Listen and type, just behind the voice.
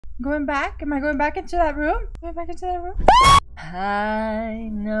Going back? Am I going back into that room? Going back into that room? I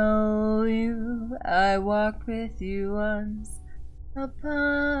know you. I walked with you once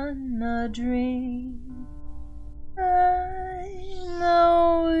upon a dream. I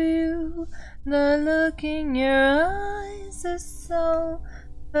know you. The look in your eyes is so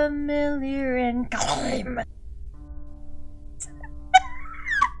familiar and calm.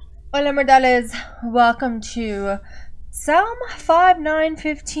 Hola Mordales, welcome to Psalm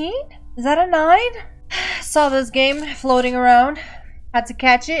 5915. Is that a 9? Saw this game floating around. Had to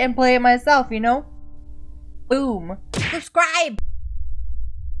catch it and play it myself, you know? Boom. Subscribe!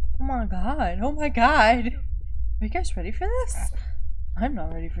 Oh my god, oh my god. Are you guys ready for this? I'm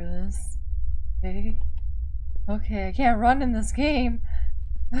not ready for this. Okay. Okay, I can't run in this game.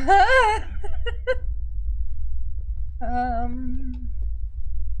 Hello.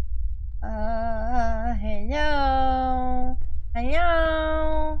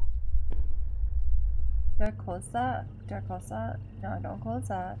 Hello. Do I close that? Do I close that? No, I don't close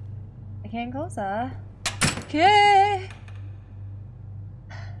that. I can't close that. Okay.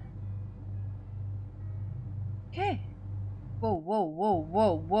 Okay. Whoa, whoa, whoa,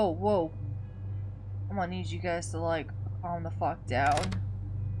 whoa, whoa, whoa. I'm gonna need you guys to, like, calm the fuck down.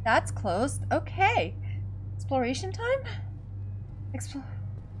 That's closed. Okay. Exploration time?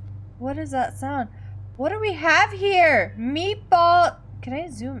 What is that sound? What do we have here? Meatball. Can I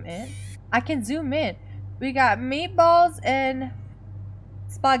zoom in? I can zoom in. We got meatballs and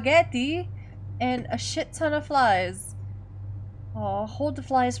spaghetti and a shit ton of flies. Oh, hold the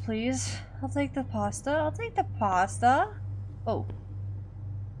flies, please. I'll take the pasta. I'll take the pasta. Oh.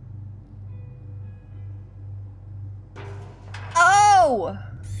 Oh!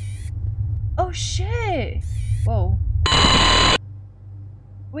 Oh shit! Whoa.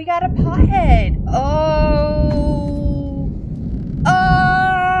 We got a pothead! Oh!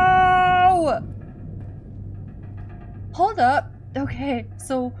 Oh! Hold up. Okay,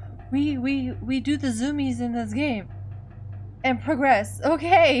 so we do the zoomies in this game. And progress.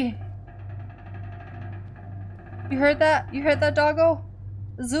 Okay. You heard that? You heard that, doggo?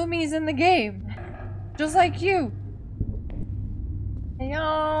 Zoomies in the game. Just like you.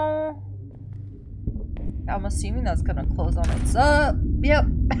 Hello. I'm assuming that's gonna close on its up. Yep.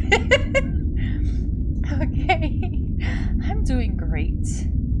 Okay. I'm doing great.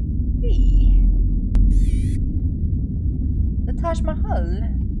 Hey. The Taj Mahal.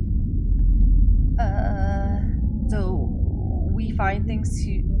 So we find things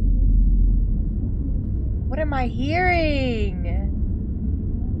to. What am I hearing?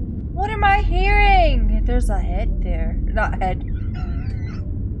 What am I hearing? There's a head there. Not head.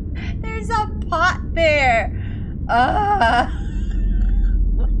 There's a pot there.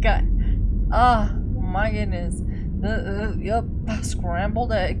 Look at. Oh my goodness. Yup.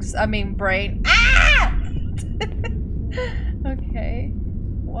 Scrambled eggs. I mean brain. Ah! Okay.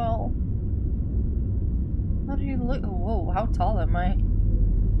 Well. How do you look? Whoa, how tall am I?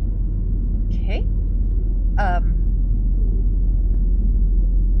 Okay. Can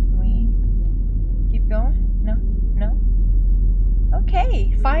we keep going? No? No?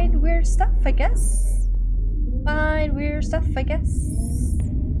 Okay. Find weird stuff, I guess. Find weird stuff, I guess.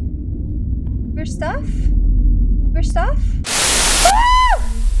 Weird stuff? Weird stuff? Ah!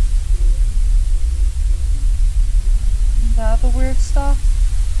 Is that the weird stuff?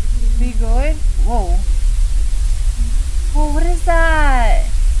 We good? Whoa. Whoa, what is that?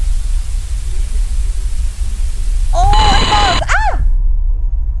 Oh, eyeballs!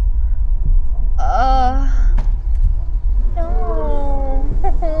 Ah! No.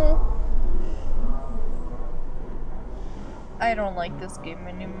 I don't like this game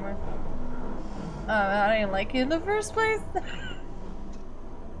anymore. I didn't like it in the first place.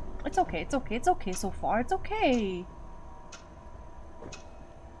 It's okay, it's okay, it's okay so far, it's okay.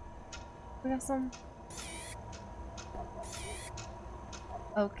 We got some.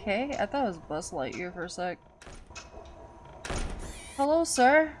 Okay, I thought it was Buzz Lightyear for a sec. Hello,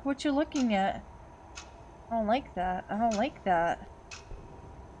 sir. What you looking at? I don't like that. I don't like that.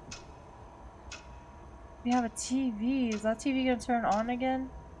 We have a TV. Is that TV gonna turn on again?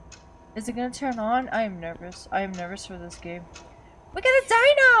 Is it gonna turn on? I am nervous. I am nervous for this game. We got a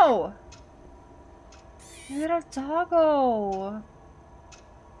dino! We got a doggo!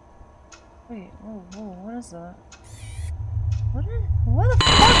 Wait, whoa, whoa, what is that? What the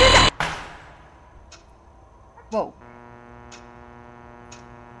fuck is that? Whoa.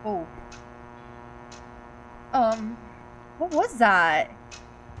 Whoa. What was that?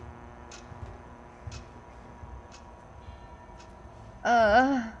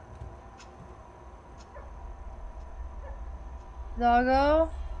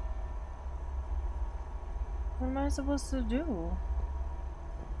 Doggo? What am I supposed to do?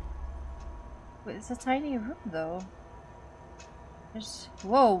 Wait, it's a tiny room though. There's...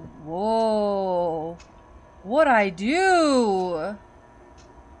 Whoa, whoa. What'd I do?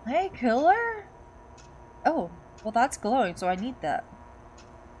 Hey, killer? Oh, well that's glowing, so I need that.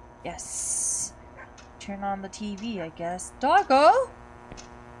 Yes. Turn on the TV, I guess. Doggo?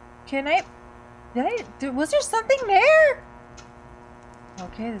 Can I... was there something there?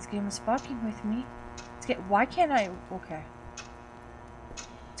 Okay, this game is fucking with me. Why can't I... Okay.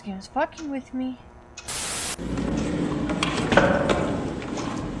 This game is fucking with me.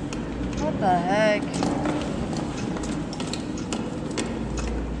 What the heck? Can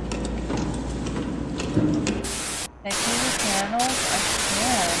I clean the panels? I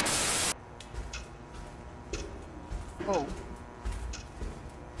can. Whoa.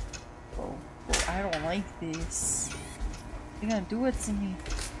 Whoa. Whoa. I don't like this. They're gonna do it to me.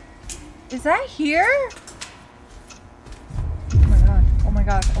 Is that here? Oh my god. Oh my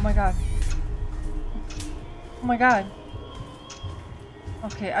god. Oh my god. Oh my god.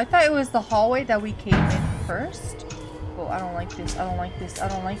 Okay, I thought it was the hallway that we came in first. Oh, I don't like this. I don't like this. I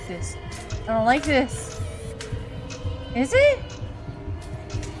don't like this. I don't like this. Is it?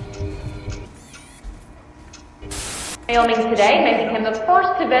 Wyoming today, making him the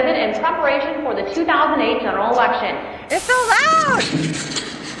first to visit in preparation for the 2008 general election. It's so loud!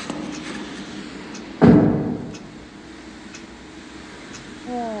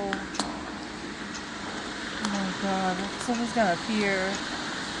 Whoa. Oh my god, something's gonna appear.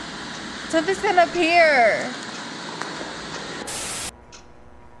 Something's gonna appear!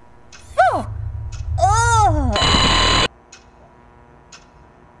 Oh! Oh!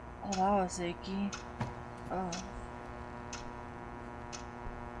 Oh, that was icky. Oh.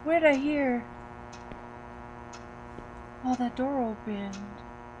 What did I hear? Oh, that door opened.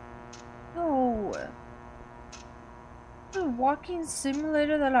 No. The walking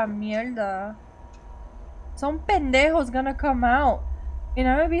simulator de la mierda. Some pendejo's gonna come out. And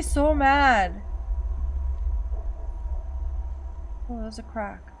I'm gonna be so mad. Oh, there's a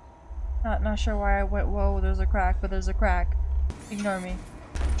crack. Not sure why I went, whoa, there's a crack, but there's a crack. Ignore me.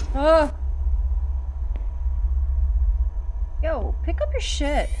 Oh! Yo, pick up your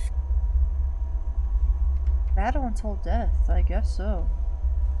shit. Battle until death, I guess so.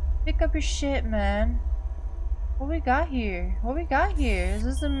 Pick up your shit, man. What we got here? What we got here? Is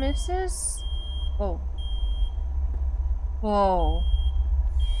this a missus? Whoa. Whoa.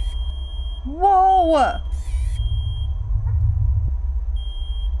 Whoa!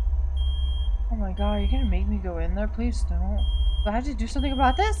 Oh my god, you're gonna make me go in there? Please don't. Do I have to do something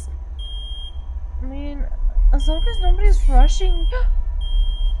about this? I mean, as long as nobody's rushing.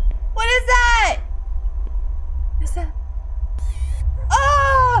 What is that? What is that?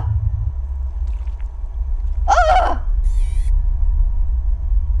 Ah! Ah!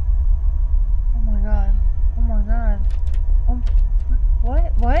 Oh my god. Oh my god.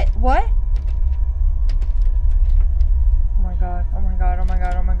 What? What? What? Oh my god. Oh my god. Oh my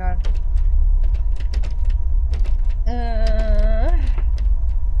god. Oh my god.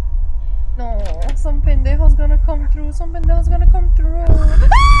 No. Some pendejo's gonna come through. Some pendejo's gonna come through.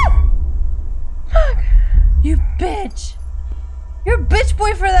 Ah! Fuck! You bitch! You're a bitch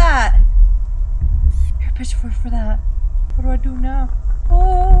boy for that! You're a bitch boy for that. What do I do now?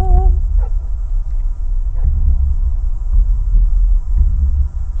 Oh!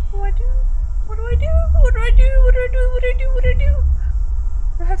 What do I do? What do I do? What do I do? What do I do? What do I do? What do I do?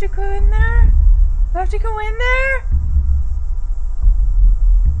 Do I have to go in there? Do I have to go in there?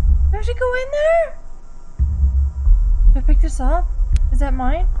 Do I have to go in there? Do I pick this up? Is that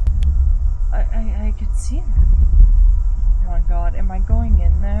mine? I can see it. Oh my god, am I going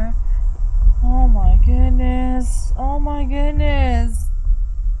in there? Oh my goodness. Oh my goodness.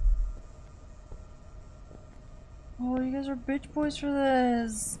 Oh, you guys are bitch boys for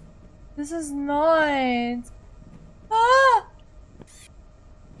this. This is not. Ah!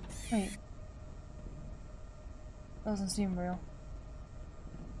 Wait. Doesn't seem real.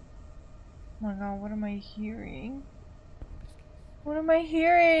 Oh my god, what am I hearing? What am I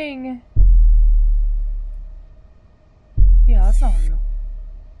hearing? Yeah, that's not real.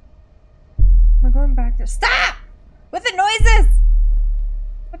 Am I going back there? Stop! With the noises!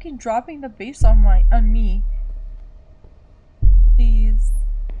 Fucking dropping the bass on me. Please.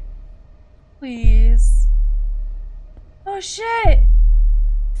 Please. Oh shit!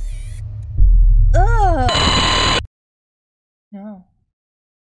 Ugh! No.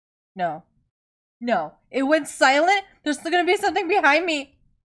 No. No. It went silent? There's still gonna be something behind me.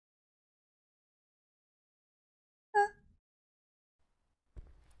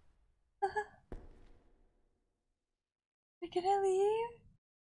 Can I leave?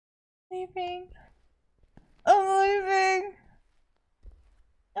 Leaving. I'm leaving.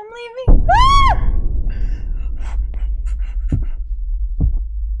 I'm leaving. Ah!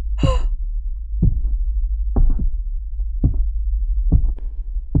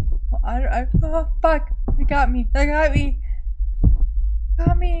 Oh, fuck. They got me. They got me.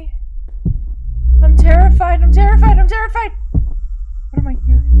 Got me. I'm terrified. I'm terrified. I'm terrified. What am I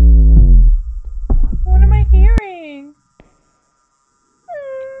hearing? What am I hearing?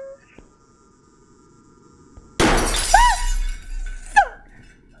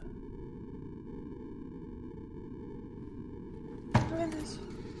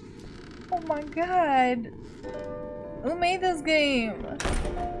 Oh my god. Who made this game?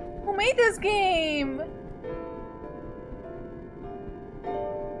 Who made this game?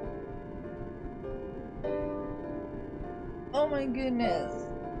 Oh my goodness.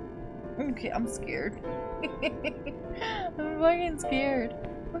 Okay, I'm scared. I'm fucking scared.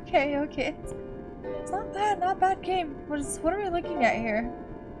 Okay, okay. It's not bad, not bad game. What are we looking at here?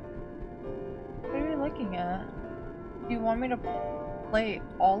 What are we looking at? Do you want me to play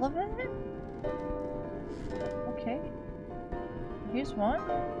all of it? Okay. Here's one.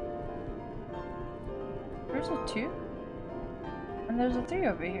 There's a 2. And there's a 3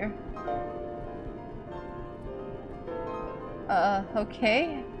 over here.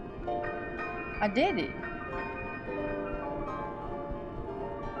 Okay. I did it.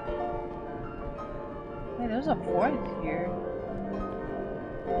 Hey, there's a 4th here.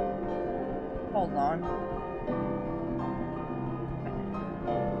 Hold on.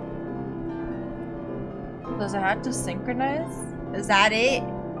 Does it have to synchronize? Is that it?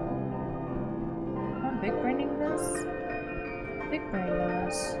 I'm big braining this. Big braining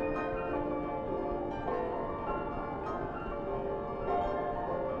this.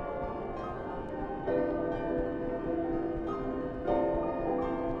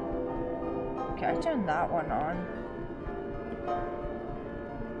 Okay, I turned that one on.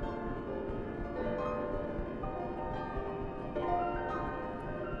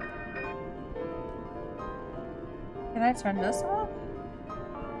 Can I turn this off?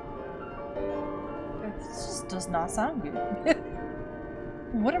 This just does not sound good.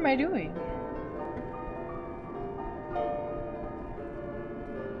 What am I doing?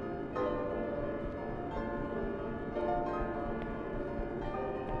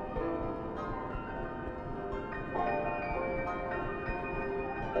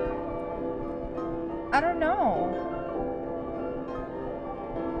 I don't know.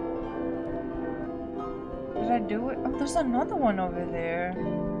 Did I do it? Oh, there's another one over there.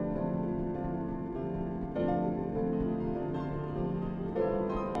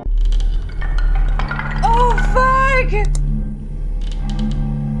 Oh, fuck!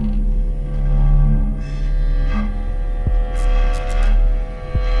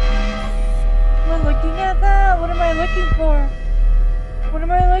 Am I looking at that? What am I looking for? What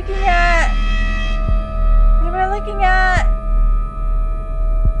am I looking at? What am I looking at?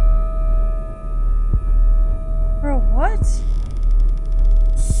 Bro, what?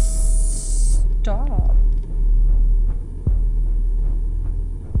 Stop.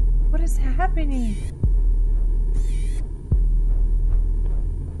 What is happening?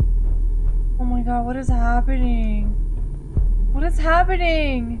 Oh my god, what is happening? What is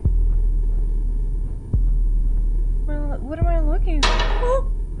happening? What am I looking for? Oh!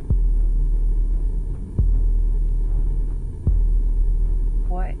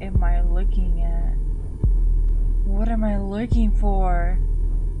 What am I looking at? What am I looking for?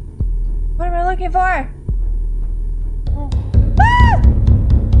 What am I looking for? Oh. Ah!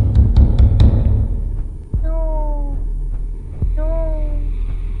 No. No.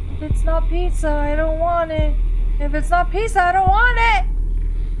 If it's not pizza, I don't want it. If it's not pizza, I don't want it.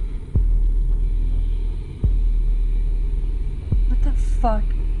 What the fuck?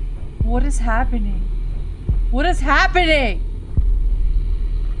 What is happening? What is happening?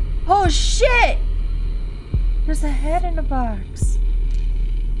 Oh shit! There's a head in the box.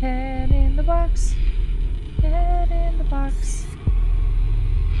 Head in the box. Head in the box.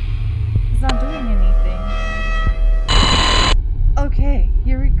 It's not doing anything. Okay,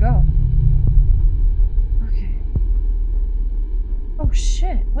 here we go. Okay. Oh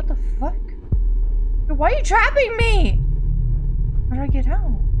shit, what the fuck? Why are you trapping me? How do I get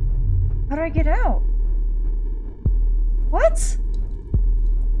out? How do I get out? What?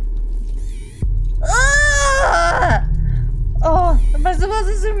 Ah! Oh, am I supposed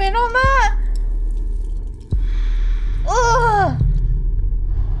to zoom in on that? Oh!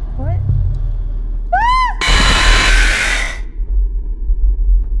 What? Ah!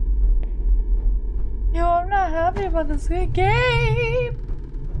 Yo, I'm not happy. happy about this game.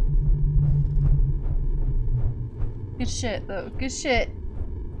 Good shit though. Good shit.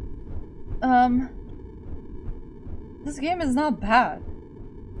 This game is not bad.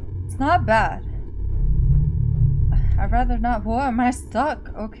 It's not bad. I'd rather not. Boy, am I stuck?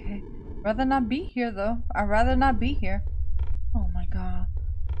 Okay. I'd rather not be here though. I'd rather not be here. Oh my god.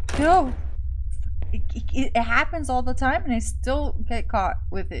 No. It happens all the time and I still get caught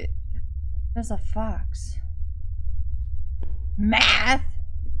with it. There's a fox. Math!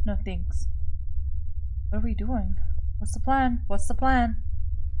 No thanks. What are we doing? What's the plan? What's the plan?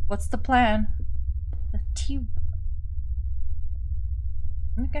 What's the plan? The T.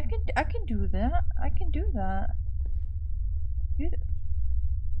 I can do that. I can do that.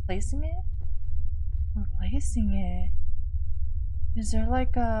 Placing it? We're placing it. Is there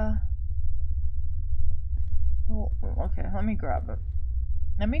like a... Oh, okay, let me grab it.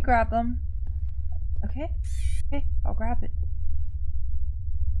 Let me grab them. Okay? Okay, I'll grab it.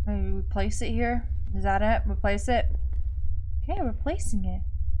 Maybe we place it here. Is that it? We place it? Okay, we're placing it.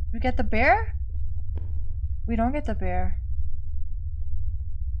 We get the bear? We don't get the bear.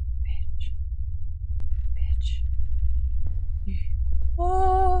 Bitch. Bitch.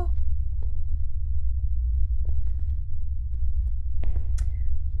 Oh!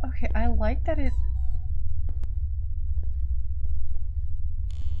 Okay, I like that it...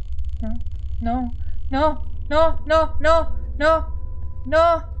 No, no, no, no, no, no, no,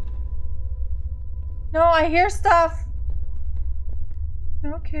 no. No, I hear stuff.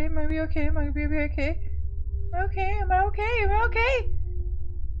 Okay, am I okay? Am I okay? Am I okay? Am I okay? Am I okay?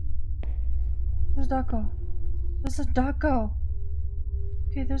 There's a ducko. There's a ducko.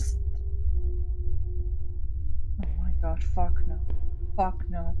 Okay, there's... Oh my god, fuck no. Fuck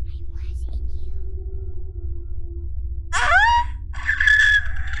no.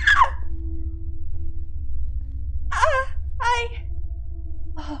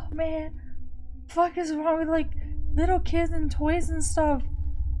 Oh man, fuck is wrong with like little kids and toys and stuff?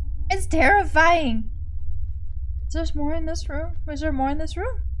 It's terrifying. Is there more in this room? Is there more in this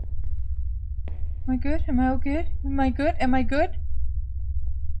room? Am I good? Am I all good? Am I good? Am I good?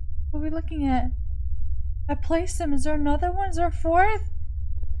 What are we looking at? I placed them. Is there another one? Is there a fourth?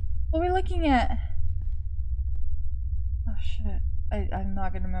 What are we looking at? Oh shit. I'm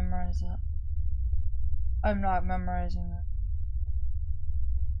not gonna memorize that. I'm not memorizing that.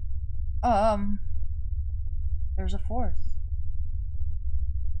 There's a fourth.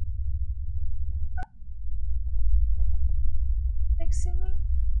 Next to me?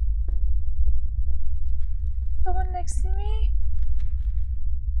 Someone next to me?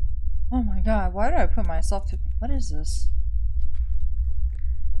 Oh my god, why did I put myself to... What is this?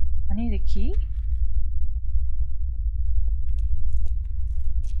 I need a key?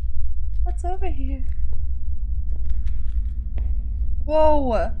 What's over here?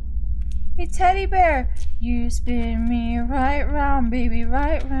 Whoa! Hey teddy bear! You spin me right round, baby,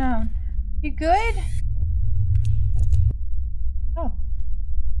 right round. You good? Oh.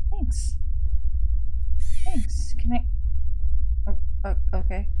 Thanks. Thanks. Can I... Oh,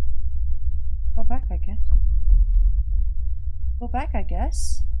 okay. Go back, I guess. Go back, I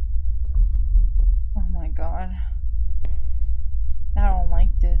guess. Oh my god. I don't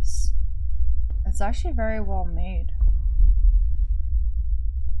like this. It's actually very well made.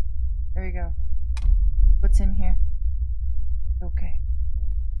 There we go. What's in here? Okay.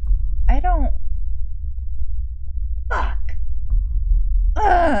 I don't... Fuck!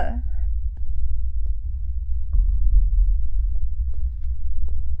 Ugh!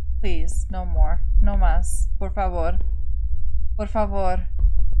 Please, no more. No más. Por favor. Por favor.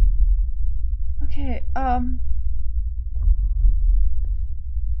 Okay,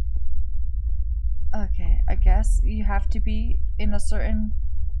 okay, I guess you have to be in a certain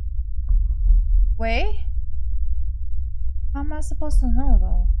way? How am I supposed to know,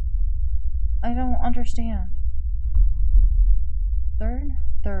 though? I don't understand. Third.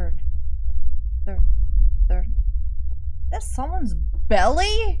 That's someone's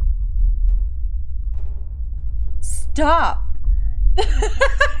belly? Stop! I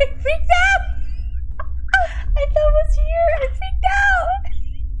freaked out! I thought it was here! I freaked out!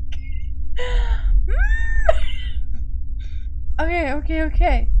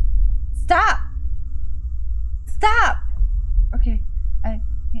 Okay. Stop! Stop! Okay, I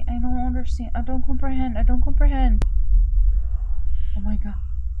don't understand. I don't comprehend. Oh my god.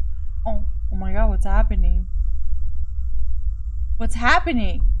 Oh my god, what's happening? What's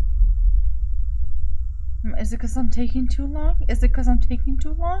happening? Is it because I'm taking too long?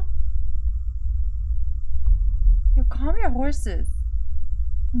 Yo, calm your horses.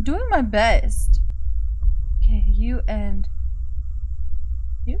 I'm doing my best. Okay, you and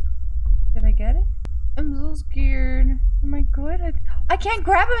you. Did I get it? I'm so scared. Oh my god, I can't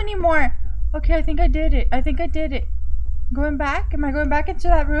grab him anymore. Okay, I think I did it. I think I did it. Going back? Am I going back into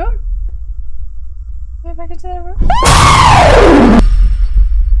that room? Going back into that room?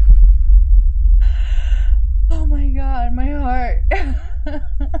 Oh my god, my heart.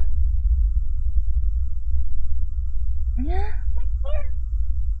 Yeah, my heart.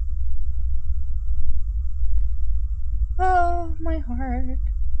 Oh, my heart.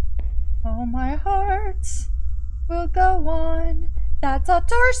 Oh, my heart will go on. That's a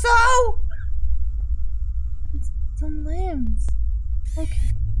torso! It's some limbs.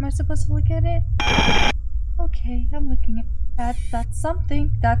 Okay, am I supposed to look at it? Okay, I'm looking at that. That's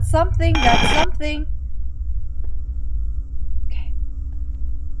something. That's something. That's something. Okay.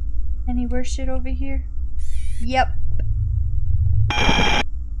 Any worse shit over here? Yep.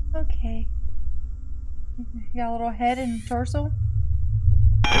 Okay. Got a little head and torso.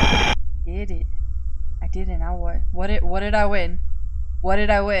 Did it? I didn't. I what? What did I win? What did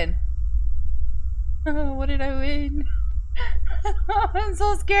I win? What did I win? I'm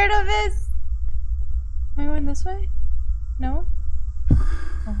so scared of this. Am I going this way? No.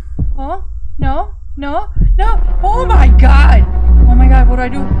 Oh no! No! No! Oh my god! Oh my god! What do I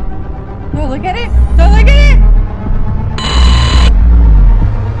do? Don't look at it! Don't look at it!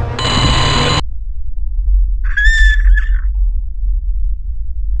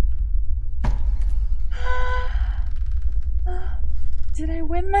 Did I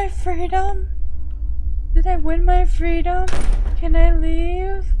win my freedom? Did I win my freedom? Can I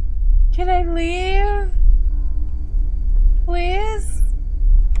leave? Can I leave? Please?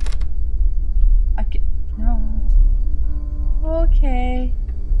 I can no. Okay.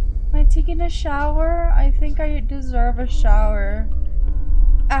 Am I taking a shower? I think I deserve a shower.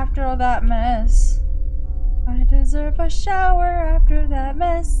 After all that mess. I deserve a shower after that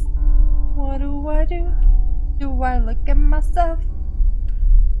mess. What do I do? Do I look at myself?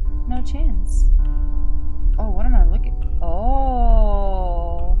 No chance. Oh, what am I looking?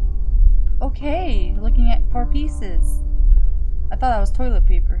 Oh. Okay, looking at 4 pieces. I thought that was toilet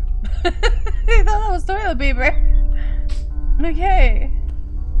paper. I thought that was toilet paper. Okay.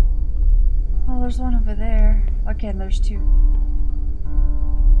 Oh, there's one over there. Okay, there's 2.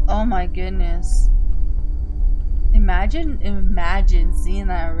 Oh my goodness. Imagine seeing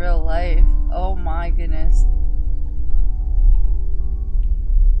that in real life. Oh my goodness.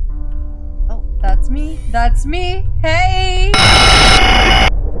 Oh, that's me. That's me. Hey!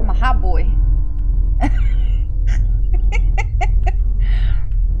 I'm a hot boy.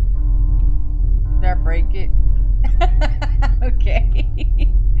 Did I break it? Okay.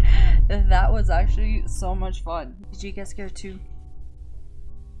 That was actually so much fun. Did you get scared too?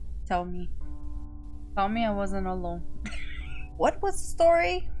 Tell me. Tell me I wasn't alone. What was the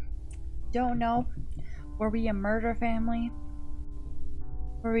story? Don't know. Were we a murder family?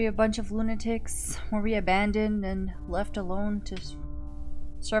 Were we a bunch of lunatics? Were we abandoned and left alone to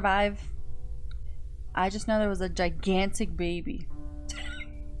survive? I just know there was a gigantic baby.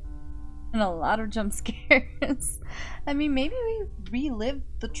 And a lot of jump scares. I mean, maybe we relived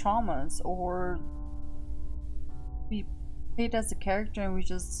the traumas, or we played as a character and we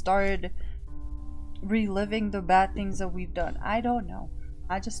just started reliving the bad things that we've done. I don't know.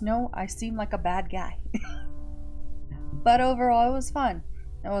 I just know I seem like a bad guy. But overall, it was fun.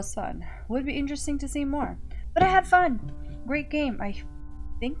 It was fun. Would be interesting to see more. But I had fun. Great game. I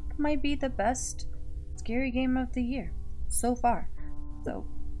think might be the best scary game of the year so far. So,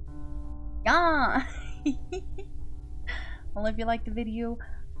 yeah. Well, if you liked the video,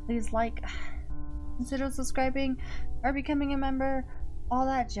 please like, consider subscribing, or becoming a member. All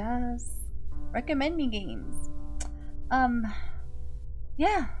that jazz. Recommend me games.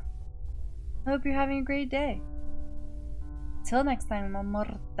 Yeah. I hope you're having a great day. Till next time,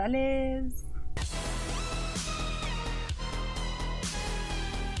 mortales.